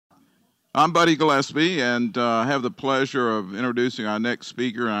I'm Buddy Gillespie, and I have the pleasure of introducing our next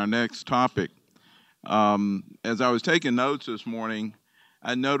speaker and our next topic. As I was taking notes this morning,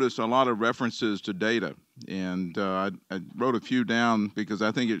 I noticed a lot of references to data, and I wrote a few down because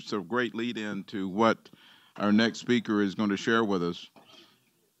I think it's a great lead-in to what our next speaker is going to share with us.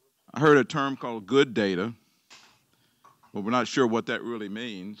 I heard a term called good data. Well, we're not sure what that really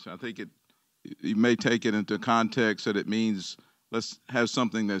means. I think you may take it into context that it means let's have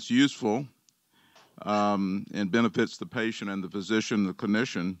something that's useful and benefits the patient and the physician, the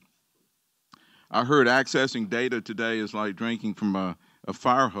clinician. I heard accessing data today is like drinking from a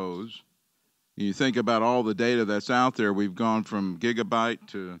fire hose. You think about all the data that's out there. We've gone from gigabyte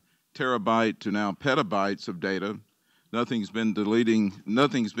to terabyte to now petabytes of data. Nothing's being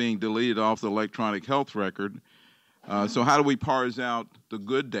deleted off the electronic health record. So how do we parse out the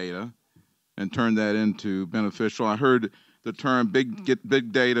good data and turn that into beneficial? I heard the term get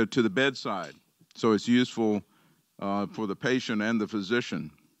big data to the bedside, so it's useful for the patient and the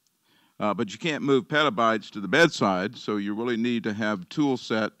physician. But you can't move petabytes to the bedside, so you really need to have a tool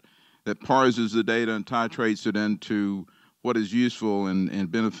set that parses the data and titrates it into what is useful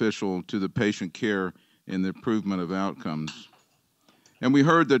and beneficial to the patient care and the improvement of outcomes. And we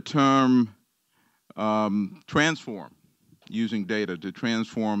heard the term transform, using data to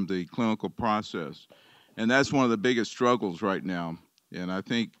transform the clinical process. And that's one of the biggest struggles right now. And I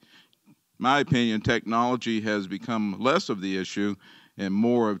think, in my opinion, technology has become less of the issue and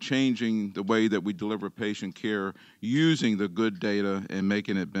more of changing the way that we deliver patient care using the good data and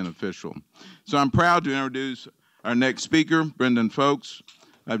making it beneficial. So I'm proud to introduce our next speaker, Brendan Fowkes.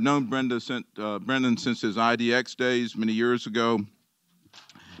 I've known Brendan since his IDX days many years ago.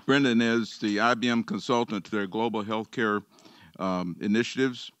 Brendan is the IBM consultant to their global healthcare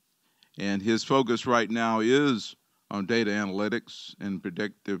initiatives, and his focus right now is on data analytics and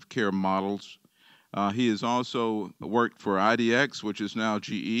predictive care models. He has also worked for IDX, which is now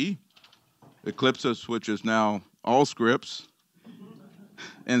GE, Eclipsis, which is now Allscripts,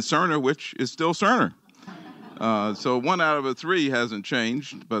 and Cerner, which is still Cerner. So 1 out of 3 hasn't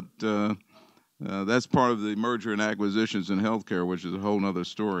changed, but that's part of the merger and acquisitions in healthcare, which is a whole other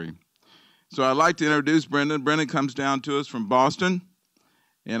story. So I'd like to introduce Brendan. Brendan comes down to us from Boston,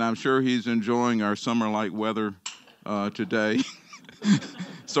 and I'm sure he's enjoying our summer-like weather today.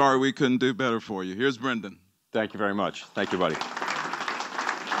 Sorry we couldn't do better for you. Here's Brendan. Thank you very much. Thank you, buddy.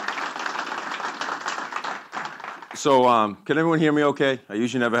 So can everyone hear me okay? I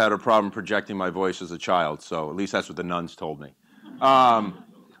usually never had a problem projecting my voice as a child, so at least that's what the nuns told me.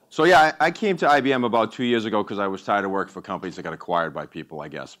 So yeah, I came to IBM about 2 years ago because I was tired of working for companies that got acquired by people, I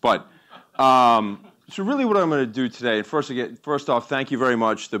guess. But so really what I'm going to do today, first off, thank you very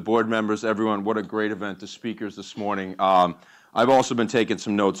much, the board members, everyone. What a great event, the speakers this morning. I've also been taking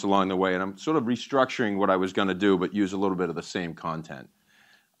some notes along the way, and I'm sort of restructuring what I was going to do, but use a little bit of the same content.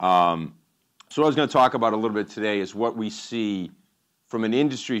 So what I was going to talk about a little bit today is what we see from an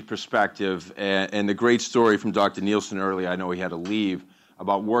industry perspective, and the great story from Dr. Nielsen earlier, I know he had to leave,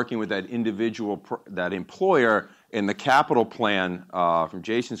 about working with that individual, that employer in the capital plan from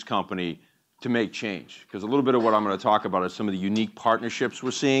Jason's company to make change. Because a little bit of what I'm going to talk about are some of the unique partnerships we're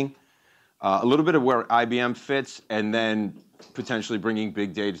seeing, a little bit of where IBM fits, and then potentially bringing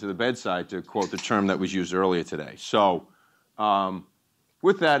big data to the bedside, to quote the term that was used earlier today. So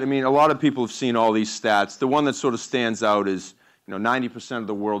with that, I mean, a lot of people have seen all these stats. The one that sort of stands out is, 90% of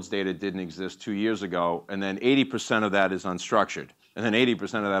the world's data didn't exist 2 years ago, and then 80% of that is unstructured. And then 80% of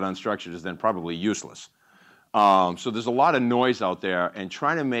that unstructured is then probably useless. So there's a lot of noise out there, and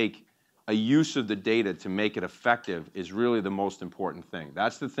trying to make a use of the data to make it effective is really the most important thing.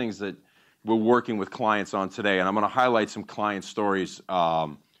 That's the things that we're working with clients on today, and I'm going to highlight some client stories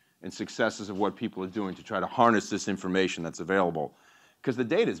and successes of what people are doing to try to harness this information that's available. Because the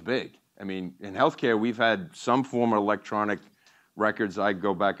data is big. I mean, in healthcare, we've had some form of electronic records. I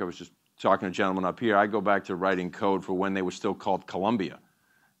go back, I was just talking to a gentleman up here, I go back to writing code for when they were still called Columbia,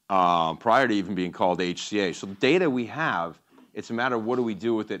 prior to even being called HCA. So the data we have, it's a matter of what do we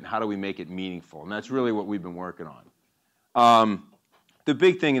do with it and how do we make it meaningful. And that's really what we've been working on. The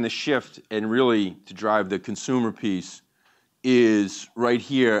big thing in the shift, and really to drive the consumer piece, is right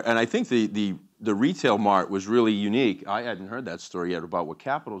here. And I think the retail mart was really unique. I hadn't heard that story yet about what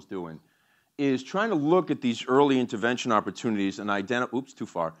Capital's doing, is trying to look at these early intervention opportunities and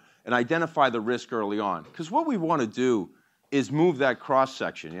identify the risk early on. Because what we want to do is move that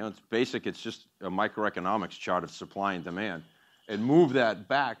cross-section. It's basic, it's just a microeconomics chart of supply and demand, and move that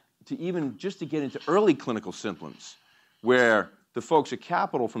back to even just to get into early clinical symptoms, where the folks at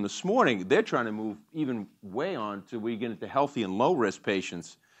Capital from this morning, they're trying to move even way on till we get into healthy and low-risk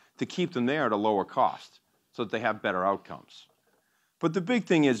patients to keep them there at a lower cost so that they have better outcomes. But the big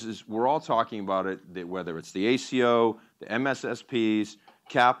thing is we're all talking about it, that whether it's the ACO, the MSSPs,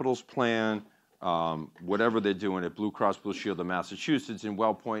 Capital's plan, whatever they're doing at Blue Cross Blue Shield of Massachusetts, and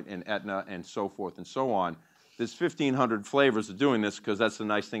WellPoint and Aetna and so forth and so on. There's 1,500 flavors of doing this because that's the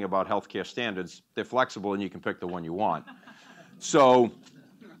nice thing about healthcare standards. They're flexible and you can pick the one you want. So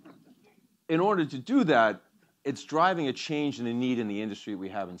in order to do that, it's driving a change in the need in the industry we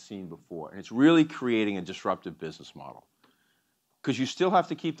haven't seen before. And it's really creating a disruptive business model. Because you still have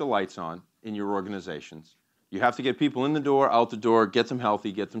to keep the lights on in your organizations. You have to get people in the door, out the door, get them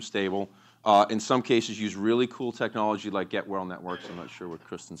healthy, get them stable. In some cases, use really cool technology like Get Well Networks. I'm not sure where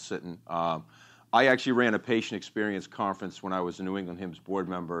Kristen's sitting. I actually ran a patient experience conference when I was a New England HIMSS board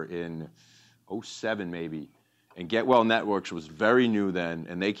member in '07 maybe. And Get Well Networks was very new then,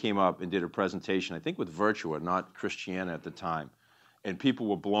 and they came up and did a presentation, I think with Virtua, not Christiana at the time. And people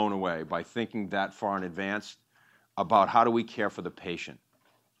were blown away by thinking that far in advance about how do we care for the patient.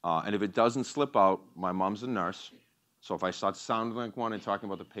 And if it doesn't slip out, my mom's a nurse, so if I start sounding like one and talking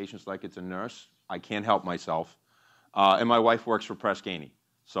about the patients like it's a nurse, I can't help myself. And my wife works for Press Ganey.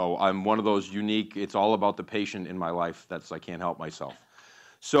 So I'm one of those unique, it's all about the patient in my life, I can't help myself.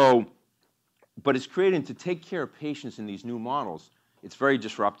 So, but it's creating, to take care of patients in these new models, it's very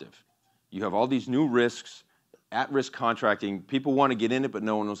disruptive. You have all these new risks, at-risk contracting, people want to get in it, but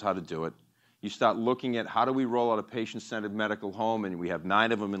no one knows how to do it. You start looking at how do we roll out a patient-centered medical home, and we have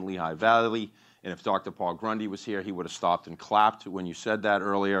 9 of them in Lehigh Valley, and if Dr. Paul Grundy was here, he would have stopped and clapped when you said that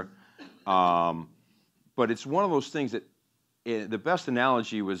earlier. But it's one of those things that, the best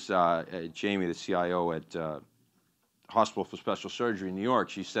analogy was Jamie, the CIO at Hospital for Special Surgery in New York.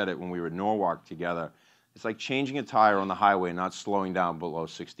 She said it when we were in Norwalk together. It's like changing a tire on the highway, not slowing down below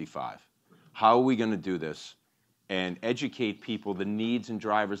 65. How are we going to do this and educate people the needs and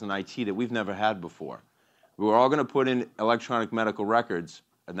drivers in IT that we've never had before? We're all going to put in electronic medical records,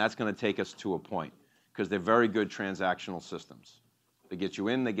 and that's going to take us to a point because they're very good transactional systems. They get you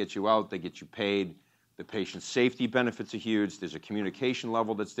in, they get you out, they get you paid. The patient safety benefits are huge. There's a communication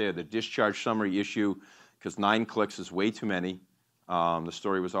level that's there. The discharge summary issue, because 9 clicks is way too many. The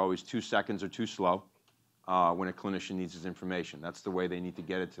story was always 2 seconds or too slow when a clinician needs his information. That's the way they need to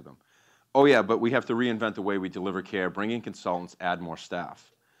get it to them. Oh yeah, but we have to reinvent the way we deliver care, bring in consultants, add more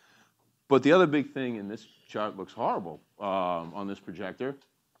staff. But the other big thing, and this chart looks horrible on this projector,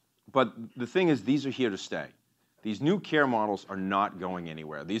 but the thing is these are here to stay. These new care models are not going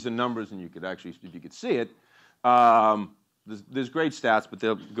anywhere. These are numbers, and you could actually, if you could see it, there's great stats, but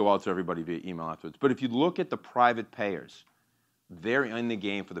they'll go out to everybody via email afterwards. But if you look at the private payers, they're in the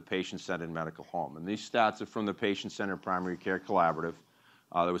game for the patient-centered medical home. And these stats are from the Patient-Centered Primary Care Collaborative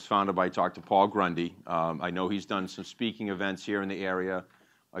that was founded by Dr. Paul Grundy. I know he's done some speaking events here in the area.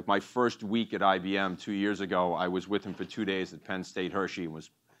 Like my first week at IBM 2 years ago, I was with him for 2 days at Penn State Hershey and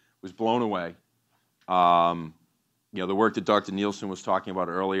was blown away. You know, the work that Dr. Nielsen was talking about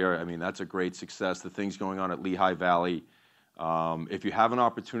earlier, I mean, that's a great success. The things going on at Lehigh Valley. If you have an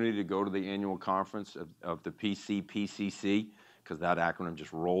opportunity to go to the annual conference of the PCPCC, because that acronym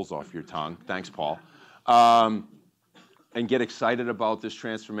just rolls off your tongue. Thanks, Paul. And get excited about this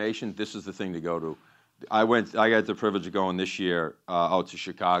transformation, this is the thing to go to. I got the privilege of going this year out to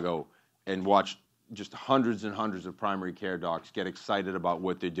Chicago and watch just hundreds and hundreds of primary care docs get excited about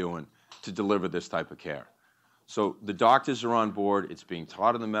what they're doing to deliver this type of care. So the doctors are on board. It's being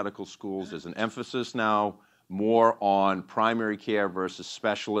taught in the medical schools. There's an emphasis now more on primary care versus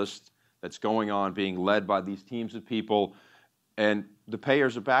specialists that's going on, being led by these teams of people, and the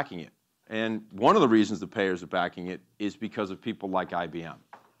payers are backing it. And one of the reasons the payers are backing it is because of people like IBM.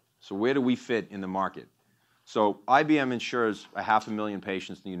 So where do we fit in the market? So IBM insures 500,000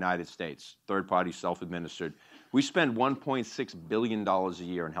 patients in the United States, third-party self-administered. We spend $1.6 billion a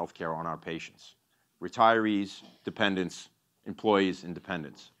year in healthcare on our patients. Retirees, dependents, employees, and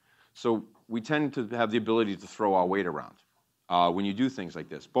dependents. So we tend to have the ability to throw our weight around when you do things like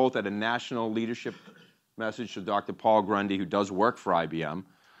this, both at a national leadership message to Dr. Paul Grundy, who does work for IBM,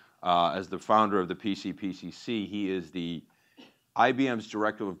 as the founder of the PCPCC. He is the IBM's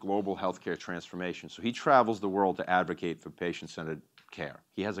Director of Global Healthcare Transformation. So he travels the world to advocate for patient-centered care.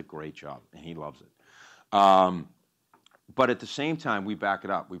 He has a great job, and he loves it. But at the same time, we back it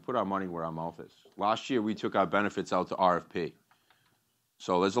up. We put our money where our mouth is. Last year, we took our benefits out to RFP.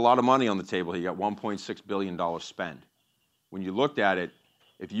 So there's a lot of money on the table. You got $1.6 billion spend. When you looked at it,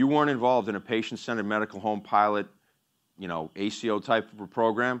 if you weren't involved in a patient-centered medical home pilot, you know, ACO type of a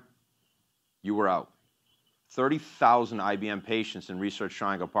program, you were out. 30,000 IBM patients in Research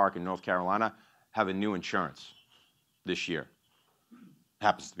Triangle Park in North Carolina have a new insurance this year.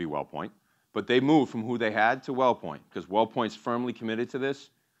 happens to be WellPoint, but they moved from who they had to WellPoint because WellPoint's firmly committed to this.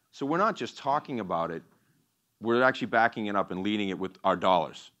 So we're not just talking about it, we're actually backing it up and leading it with our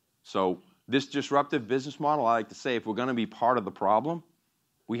dollars. So this disruptive business model, I like to say, if we're going to be part of the problem,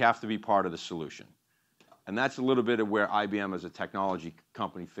 we have to be part of the solution. And that's a little bit of where IBM as a technology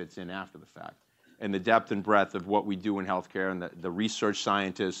company fits in after the fact. And the depth and breadth of what we do in healthcare and the research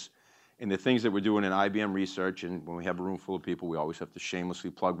scientists and the things that we're doing in IBM research. And when we have a room full of people, we always have to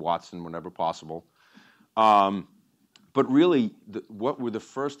shamelessly plug Watson whenever possible. But really, what were the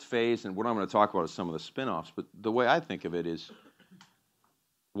first phase, and what I'm going to talk about is some of the spin-offs, but the way I think of it is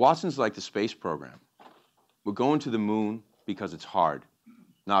Watson's like the space program. We're going to the moon because it's hard,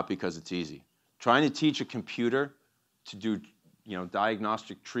 not because it's easy. Trying to teach a computer to do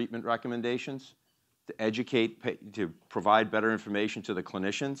diagnostic treatment recommendations, to educate, to provide better information to the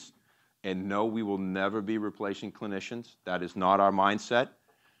clinicians, and no, we will never be replacing clinicians. That is not our mindset.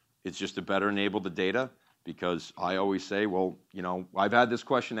 It's just to better enable the data. Because I always say, well, I've had this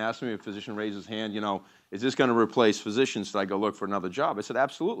question asked me, a physician raises his hand, is this going to replace physicians? Should I go look for another job? I said,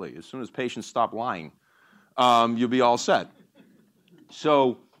 absolutely. As soon as patients stop lying, you'll be all set.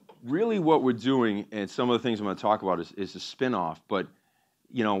 So really what we're doing, and some of the things I'm going to talk about is a spin-off. But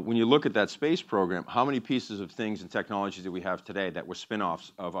when you look at that space program, how many pieces of things and technologies that we have today that were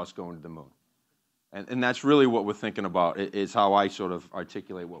spin-offs of us going to the moon? And that's really what we're thinking about, is how I sort of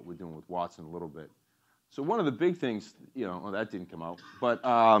articulate what we're doing with Watson a little bit. So one of the big things, well, that didn't come out, but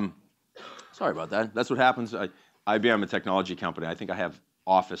sorry about that. That's what happens. IBM, a technology company. I think I have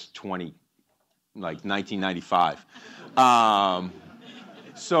Office 20, like 1995.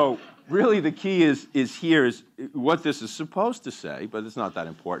 So really the key is what this is supposed to say, but it's not that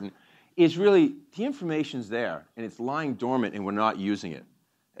important, is really the information's there, and it's lying dormant, and we're not using it.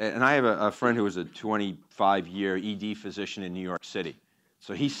 And I have a friend who was a 25-year ED physician in New York City,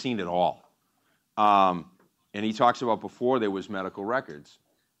 so he's seen it all. And he talks about before there was medical records.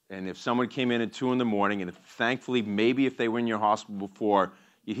 And if someone came in at 2 in the morning, and thankfully, maybe if they were in your hospital before,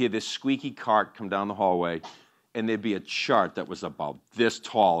 you'd hear this squeaky cart come down the hallway, and there'd be a chart that was about this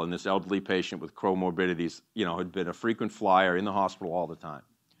tall, and this elderly patient with comorbidities, had been a frequent flyer in the hospital all the time.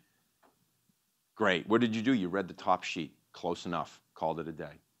 Great. What did you do? You read the top sheet. Close enough. Called it a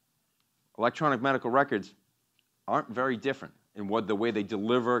day. Electronic medical records aren't very different in the way they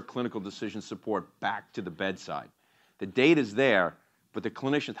deliver clinical decision support back to the bedside. The data's there, but the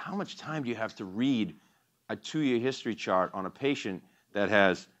clinicians, how much time do you have to read a 2-year history chart on a patient that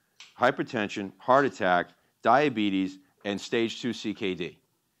has hypertension, heart attack, diabetes, and stage 2 CKD?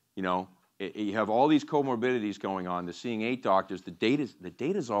 You have all these comorbidities going on. They're seeing 8 doctors. The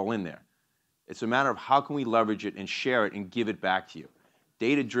data's all in there. It's a matter of how can we leverage it and share it and give it back to you.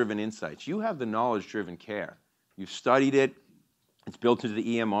 Data-driven insights. You have the knowledge-driven care. You've studied it. It's built into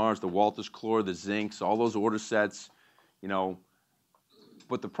the EMRs, the Wolters Kluwer, the Zincs, all those order sets,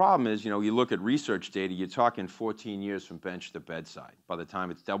 But the problem is, you look at research data, you're talking 14 years from bench to bedside. By the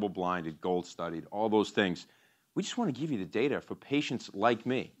time it's double-blinded, gold-studied, all those things. We just want to give you the data for patients like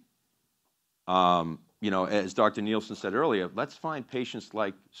me. As Dr. Nielsen said earlier, let's find patients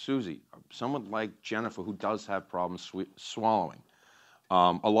like Susie, someone like Jennifer who does have problems swallowing.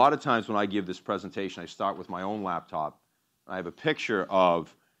 A lot of times when I give this presentation, I start with my own laptop. I have a picture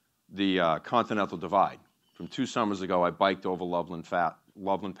of the Continental Divide. From 2 summers ago, I biked over Loveland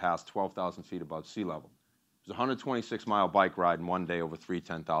Pass, 12,000 feet above sea level. It was a 126-mile bike ride in one day over 3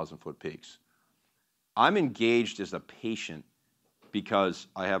 10,000-foot peaks. I'm engaged as a patient because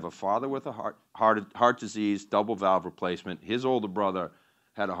I have a father with a heart disease, double valve replacement. His older brother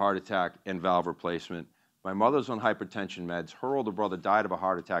had a heart attack and valve replacement. My mother's on hypertension meds. Her older brother died of a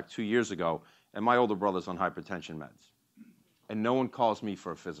heart attack 2 years ago, and my older brother's on hypertension meds. And no one calls me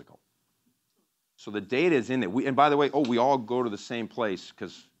for a physical. So the data is in there. And by the way, we all go to the same place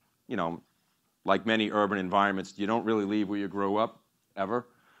because, like many urban environments, you don't really leave where you grew up, ever.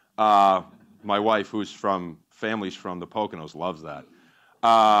 My wife, who's family's from the Poconos, loves that.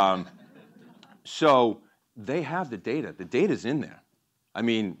 So they have the data. The data's in there. I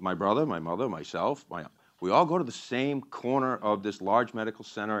mean, my brother, my mother, myself, we all go to the same corner of this large medical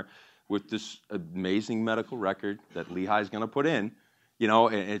center with this amazing medical record that Lehigh's going to put in,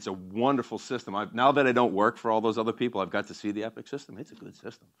 and it's a wonderful system. Now that I don't work for all those other people, I've got to see the Epic system. It's a good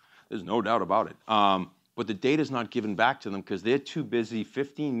system. There's no doubt about it. But the data's not given back to them because they're too busy.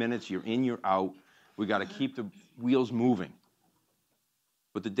 15 minutes, you're in, you're out. We got to keep the wheels moving.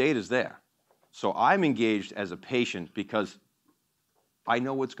 But the data's there. So I'm engaged as a patient because I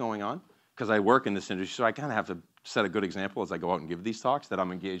know what's going on, because I work in this industry, so I kind of have to set a good example as I go out and give these talks that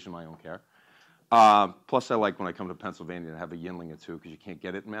I'm engaged in my own care. Plus, I like when I come to Pennsylvania to have a Yinling or two because you can't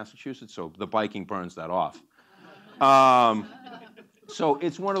get it in Massachusetts, so the biking burns that off. So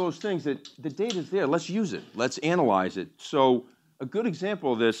it's one of those things that the data's there. Let's use it. Let's analyze it. So a good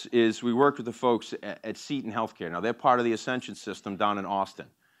example of this is we worked with the folks at Seton HealthCare. Now, they're part of the Ascension system down in Austin.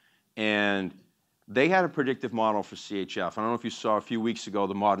 And they had a predictive model for CHF. I don't know if you saw a few weeks ago,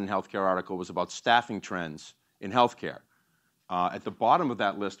 the Modern Healthcare article was about staffing trends in healthcare. At the bottom of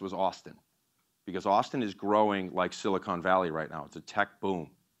that list was Austin, because Austin is growing like Silicon Valley right now. It's a tech boom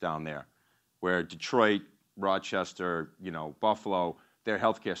down there, where Detroit, Rochester, Buffalo, their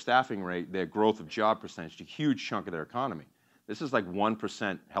healthcare staffing rate, their growth of job percentage, a huge chunk of their economy. This is like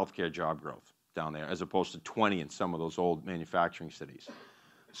 1% healthcare job growth down there, as opposed to 20 in some of those old manufacturing cities.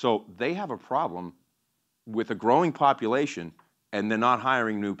 So they have a problem with a growing population, and they're not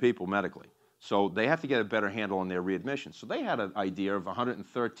hiring new people medically. So they have to get a better handle on their readmission. So they had an idea of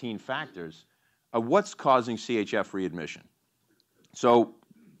 113 factors of what's causing CHF readmission. So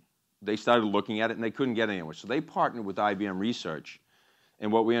they started looking at it, and they couldn't get anywhere. So they partnered with IBM Research,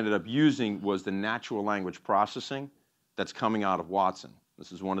 and what we ended up using was the natural language processing that's coming out of Watson.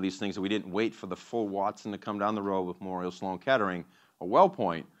 This is one of these things that we didn't wait for the full Watson to come down the road with Memorial Sloan Kettering or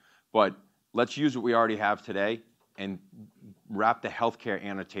WellPoint, but let's use what we already have today and wrap the healthcare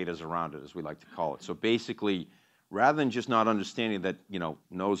annotators around it, as we like to call it. So basically, rather than just not understanding that,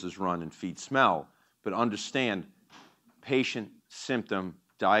 noses run and feet smell, but understand patient, symptom,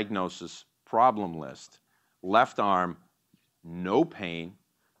 diagnosis, problem list, left arm, no pain,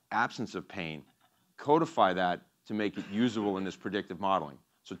 absence of pain, codify that to make it usable in this predictive modeling.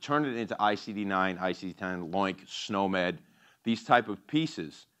 So turn it into ICD-9, ICD-10, LOINC, SNOMED, these type of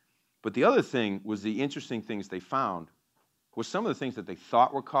pieces. But the other thing was the interesting things they found was some of the things that they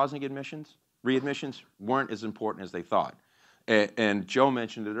thought were causing readmissions weren't as important as they thought. And Joe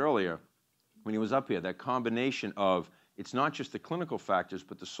mentioned it earlier when he was up here, that combination of it's not just the clinical factors,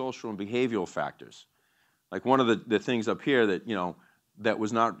 but the social and behavioral factors. Like one of the things up here that, that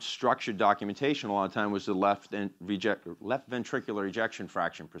was not structured documentation a lot of time was the left ventricular ejection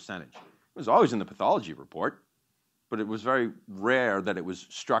fraction percentage. It was always in the pathology report, but it was very rare that it was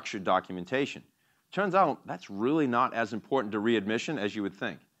structured documentation. Turns out that's really not as important to readmission as you would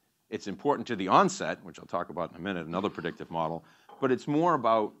think. It's important to the onset, which I'll talk about in a minute, another predictive model, but it's more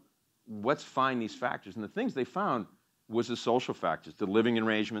about let's find these factors. And the things they found was the social factors, the living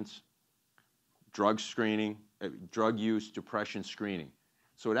arrangements, drug screening, drug use, depression screening.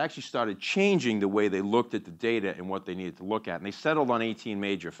 So it actually started changing the way they looked at the data and what they needed to look at. And they settled on 18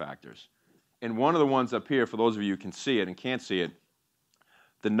 major factors. And one of the ones up here, for those of you who can see it and can't see it,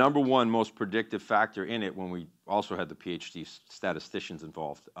 the #1 most predictive factor in it, when we also had the PhD statisticians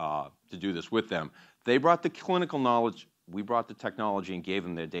involved to do this with them, they brought the clinical knowledge, we brought the technology and gave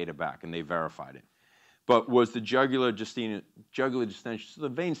them their data back, and they verified it. But was the jugular distension, so the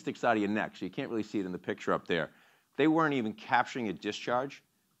vein sticks out of your neck, so you can't really see it in the picture up there. They weren't even capturing a discharge.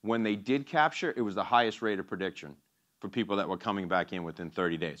 When they did capture, it was the highest rate of prediction for people that were coming back in within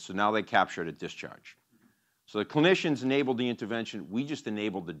 30 days. So now they captured a discharge. So the clinicians enabled the intervention. We just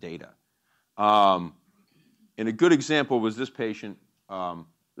enabled the data. And a good example was this patient, the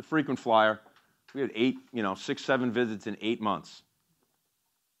frequent flyer. We had 6, 7 visits in 8 months.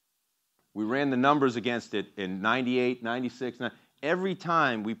 We ran the numbers against it in 98, 96. Every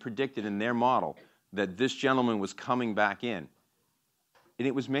time we predicted in their model that this gentleman was coming back in. And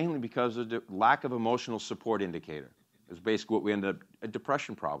it was mainly because of the lack of emotional support indicator. It was basically what we ended up, a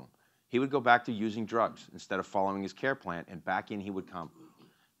depression problem. He would go back to using drugs instead of following his care plan, and back in he would come.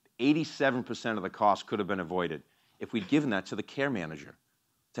 87% of the cost could have been avoided if we'd given that to the care manager,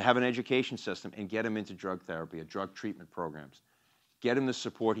 to have an education system and get him into drug therapy or drug treatment programs, get him the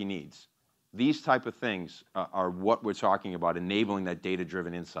support he needs. These type of things are what we're talking about, enabling that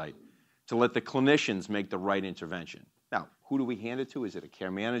data-driven insight to let the clinicians make the right intervention. Now, who do we hand it to? Is it a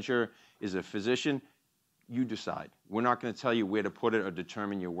care manager? Is it a physician? You decide. We're not going to tell you where to put it or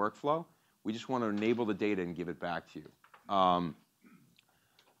determine your workflow. We just want to enable the data and give it back to you.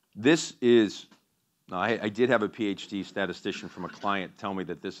 This is, I did have a PhD statistician from a client tell me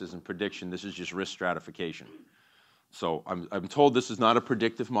that this isn't prediction, this is just risk stratification. So I'm told this is not a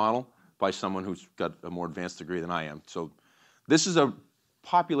predictive model by someone who's got a more advanced degree than I am. So this is a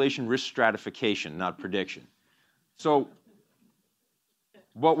population risk stratification, not prediction. So,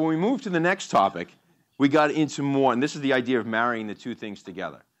 but when we move to the next topic, we got into more, and this is the idea of marrying the two things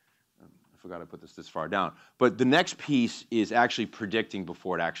together. I forgot I put this far down. But the next piece is actually predicting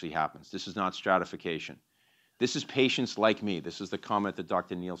before it actually happens. This is not stratification. This is patients like me. This is the comment that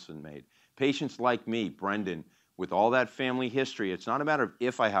Dr. Nielsen made. Patients like me, Brendan, with all that family history, it's not a matter of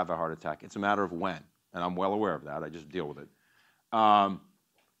if I have a heart attack, it's a matter of when. And I'm well aware of that, I just deal with it.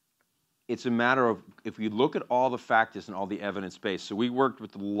 It's a matter of, if you look at all the factors and all the evidence base, so we worked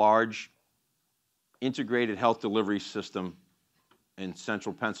with the large integrated health delivery system in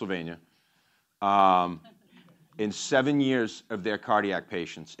central Pennsylvania. In 7 years of their cardiac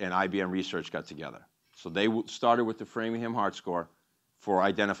patients, and IBM Research got together. So they started with the Framingham Heart Score for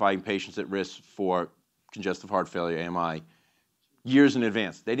identifying patients at risk for congestive heart failure, AMI, years in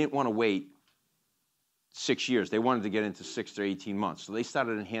advance. They didn't want to wait 6 years. They wanted to get into 6 to 18 months. So they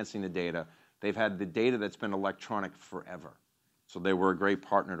started enhancing the data. They've had the data that's been electronic forever. So they were a great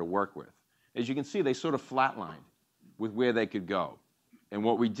partner to work with. As you can see, they sort of flatlined with where they could go. And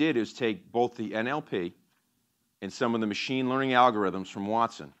what we did is take both the NLP and some of the machine learning algorithms from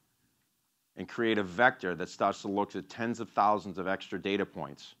Watson and create a vector that starts to look at tens of thousands of extra data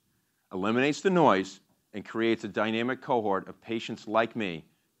points, eliminates the noise, and creates a dynamic cohort of patients like me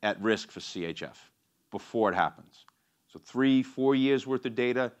at risk for CHF before it happens. So 3, 4 years worth of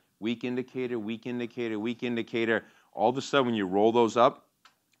data, weak indicator, weak indicator, weak indicator. All of a sudden, when you roll those up,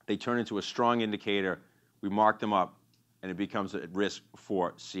 they turn into a strong indicator. We mark them up, and it becomes at risk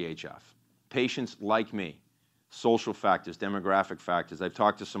for CHF. Patients like me, social factors, demographic factors. I've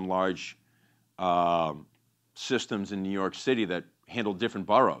talked to some large systems in New York City that handle different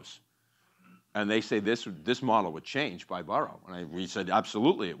boroughs. And they say this model would change by borough. And we said,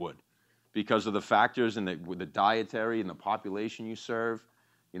 absolutely it would, because of the factors and the dietary and the population you serve,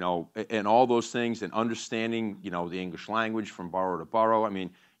 you know, and all those things, and understanding, you know, the English language from borough to borough. I mean,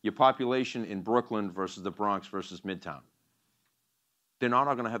 your population in Brooklyn versus the Bronx versus Midtown, they're not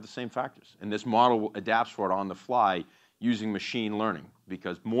all going to have the same factors. And this model adapts for it on the fly using machine learning,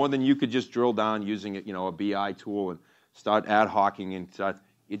 because more than you could just drill down using it, you know, a BI tool and start ad hocing and start,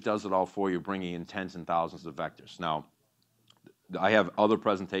 it does it all for you, bringing in tens and thousands of vectors. Now, I have other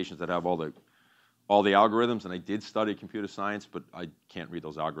presentations that have all the algorithms, and I did study computer science, but I can't read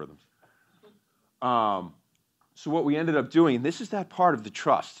those algorithms. So what we ended up doing, and this is that part of the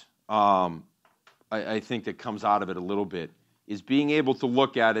trust, I think that comes out of it a little bit, is being able to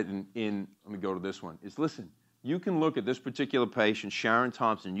look at it in let me go to this one, is listen, you can look at this particular patient, Sharon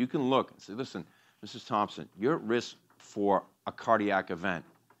Thompson, you can look and say, listen, Mrs. Thompson, you're at risk for a cardiac event,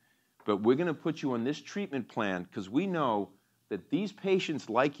 but we're going to put you on this treatment plan because we know that these patients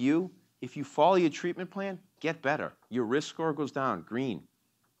like you, if you follow your treatment plan, get better. Your risk score goes down, green.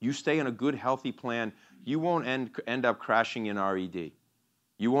 You stay in a good, healthy plan, you won't end up crashing in RED.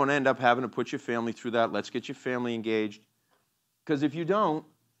 You won't end up having to put your family through that. Let's get your family engaged. Because if you don't,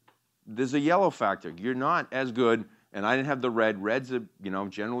 there's a yellow factor. You're not as good, and I didn't have the red. Red's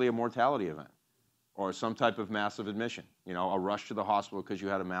generally a mortality event or some type of massive admission, a rush to the hospital because you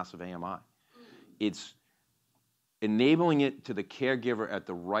had a massive AMI. It's enabling it to the caregiver at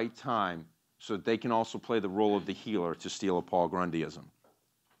the right time so that they can also play the role of the healer, to steal a Paul Grundyism.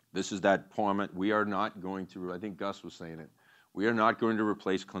 This is that poem. We are not going to, I think Gus was saying it, we are not going to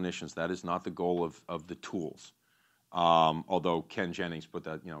replace clinicians. That is not the goal of the tools. Although Ken Jennings put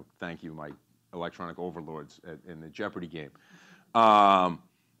that, thank you, my electronic overlords in the Jeopardy game.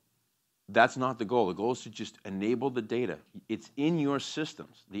 That's not the goal. The goal is to just enable the data. It's in your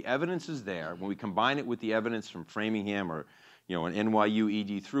systems. The evidence is there. When we combine it with the evidence from Framingham or an NYU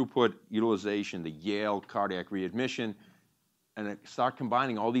ED throughput utilization, the Yale cardiac readmission, and start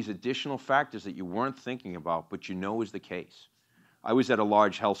combining all these additional factors that you weren't thinking about, but is the case. I was at a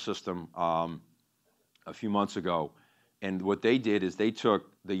large health system a few months ago, and what they did is they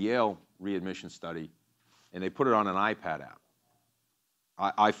took the Yale readmission study and they put it on an iPad app,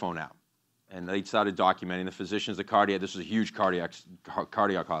 iPhone app, and they started documenting the physicians, the cardiac. This is a huge cardiac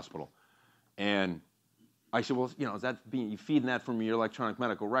hospital, and I said, well, is that you feeding that from your electronic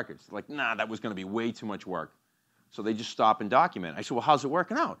medical records? They're like, nah, that was going to be way too much work. So they just stop and document. I said, well, how's it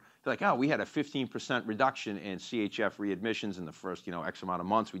working out? They're like, oh, we had a 15% reduction in CHF readmissions in the first, X amount of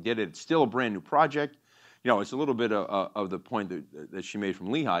months. We did it. It's still a brand new project. It's a little bit of the point that she made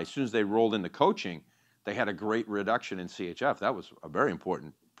from Lehigh. As soon as they rolled in the coaching, they had a great reduction in CHF. That was a very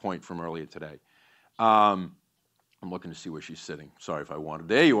important point from earlier today. I'm looking to see where she's sitting. Sorry if I wanted.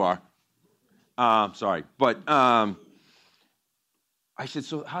 There you are. Sorry. But I said,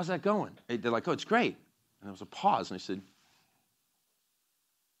 so how's that going? They're like, oh, it's great. And there was a pause, and I said,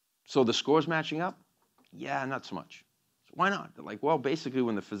 so the score's matching up? Yeah, not so much. So why not? They're like, well, basically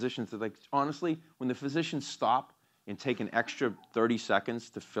when the physicians, honestly, when the physicians stop and take an extra 30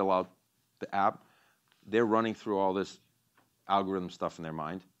 seconds to fill out the app, they're running through all this algorithm stuff in their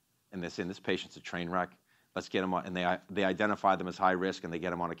mind, and they're saying, this patient's a train wreck. Let's get them on, and they identify them as high risk, and they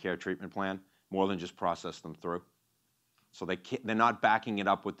get them on a care treatment plan, more than just process them through. So they're not backing it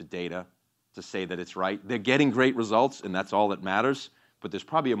up with the data to say that it's right. They're getting great results, and that's all that matters, but there's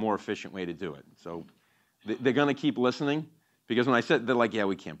probably a more efficient way to do it. So they're going to keep listening, because when I said, they're like, yeah,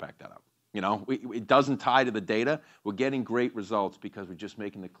 we can't back that up. You know, it doesn't tie to the data. We're getting great results because we're just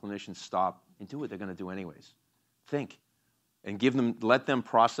making the clinicians stop and do what they're going to do anyways. Think, and let them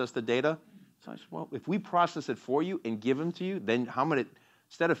process the data. So I said, well, if we process it for you and give them to you, then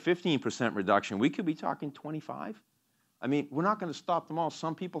instead of 15% reduction, we could be talking 25. I mean, we're not going to stop them all.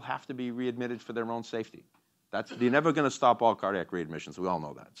 Some people have to be readmitted for their own safety. They're never going to stop all cardiac readmissions. We all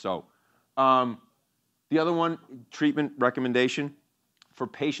know that. So the other one, treatment recommendation. For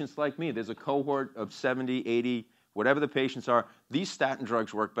patients like me, there's a cohort of 70, 80, whatever the patients are. These statin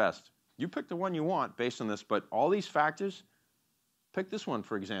drugs work best. You pick the one you want based on this, but all these factors, pick this one,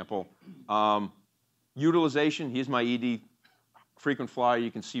 for example. Utilization, here's my ED frequent flyer.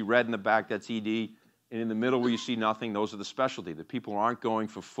 You can see red in the back, that's ED. And in the middle where you see nothing, those are the specialty. The people aren't going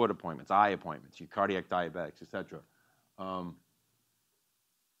for foot appointments, eye appointments, your cardiac diabetics, et cetera.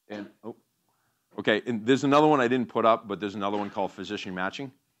 Okay, and there's another one I didn't put up, but there's another one called physician matching.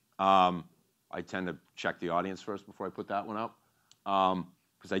 I tend to check the audience first before I put that one up,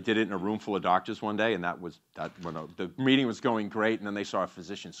 because I did it in a room full of doctors one day, and the meeting was going great, and then they saw a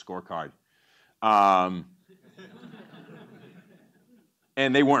physician scorecard.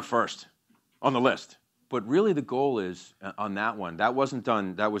 And they weren't first on the list. But really the goal is, on that one, that was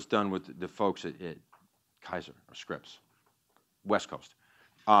done with the folks at Kaiser or Scripps, West Coast.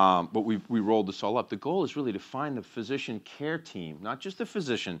 But we rolled this all up. The goal is really to find the physician care team, not just the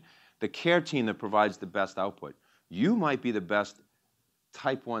physician, the care team that provides the best output. You might be the best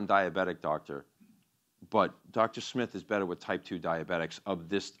type 1 diabetic doctor, but Dr. Smith is better with type 2 diabetics of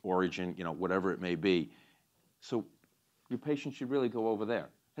this origin, whatever it may be. So your patient should really go over there.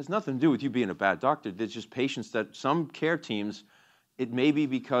 It has nothing to do with you being a bad doctor. There's just patients that some care teams, it may be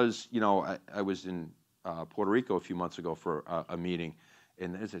because, I was in Puerto Rico a few months ago for a meeting,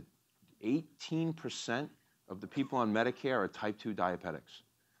 and there's 18% of the people on Medicare are type 2 diabetics.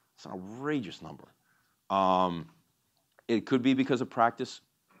 It's an outrageous number. It could be because a practice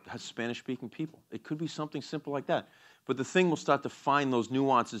has Spanish-speaking people. It could be something simple like that. But the thing will start to find those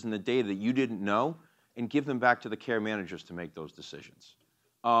nuances in the data that you didn't know and give them back to the care managers to make those decisions.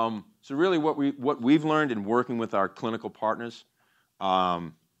 So really what we've learned in working with our clinical partners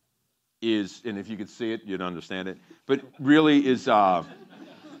is, and if you could see it, you'd understand it, but really is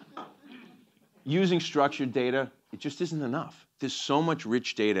using structured data, it just isn't enough. There's so much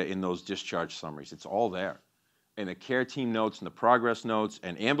rich data in those discharge summaries. It's all there. And the care team notes and the progress notes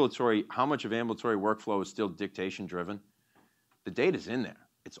and ambulatory, how much of ambulatory workflow is still dictation driven. The data's in there.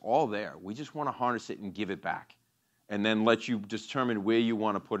 It's all there. We just want to harness it and give it back, and then let you determine where you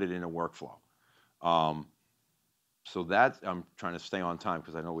want to put it in a workflow. So that, I'm trying to stay on time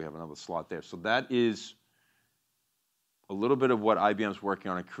because I know we have another slot there. So that is a little bit of what IBM's working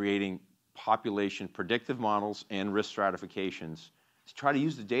on in creating population predictive models and risk stratifications to try to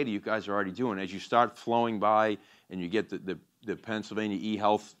use the data you guys are already doing. As you start flowing by and you get the Pennsylvania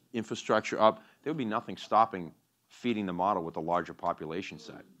eHealth infrastructure up, there would be nothing stopping feeding the model with a larger population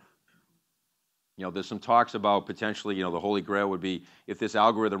set. There's some talks about potentially, the holy grail would be if this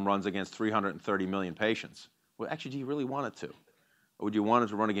algorithm runs against 330 million patients. Well, actually, do you really want it to? Or would you want it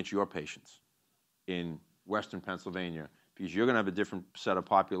to run against your patients in Western Pennsylvania? Because you're going to have a different set of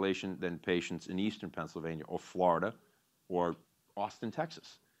population than patients in Eastern Pennsylvania or Florida or Austin,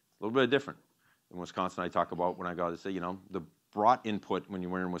 Texas. A little bit different. In Wisconsin, I talk about when I go to say, the brought input when you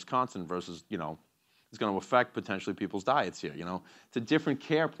were in Wisconsin versus, is going to affect potentially people's diets here. It's a different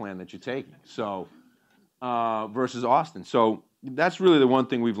care plan that you're taking. So versus Austin. So that's really the one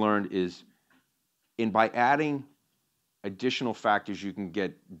thing we've learned is, by adding additional factors, you can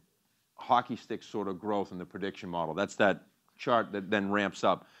get hockey stick sort of growth in the prediction model. That's that chart that then ramps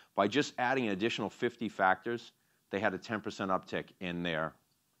up. By just adding an additional 50 factors, they had a 10% uptick in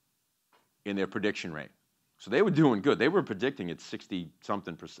their prediction rate. So they were doing good. They were predicting at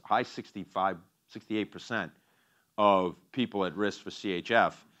 60-something percent, high 65, 68% of people at risk for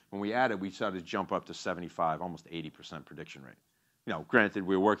CHF. When we added, we started to jump up to 75, almost 80% prediction rate. Granted,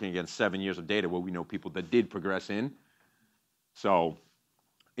 we're working against 7 years of data where we know people that did progress in. So,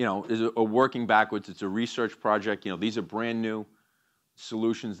 is a working backwards. It's a research project. These are brand new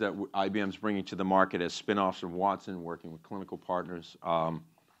solutions that IBM's bringing to the market as spin-offs from Watson, working with clinical partners. And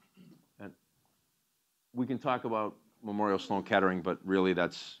we can talk about Memorial Sloan Kettering, but really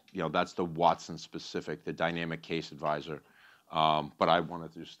that's the Watson specific, the dynamic case advisor. But I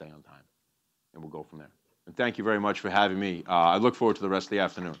wanted to just stay on time, and we'll go from there. And thank you very much for having me. I look forward to the rest of the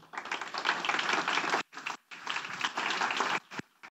afternoon.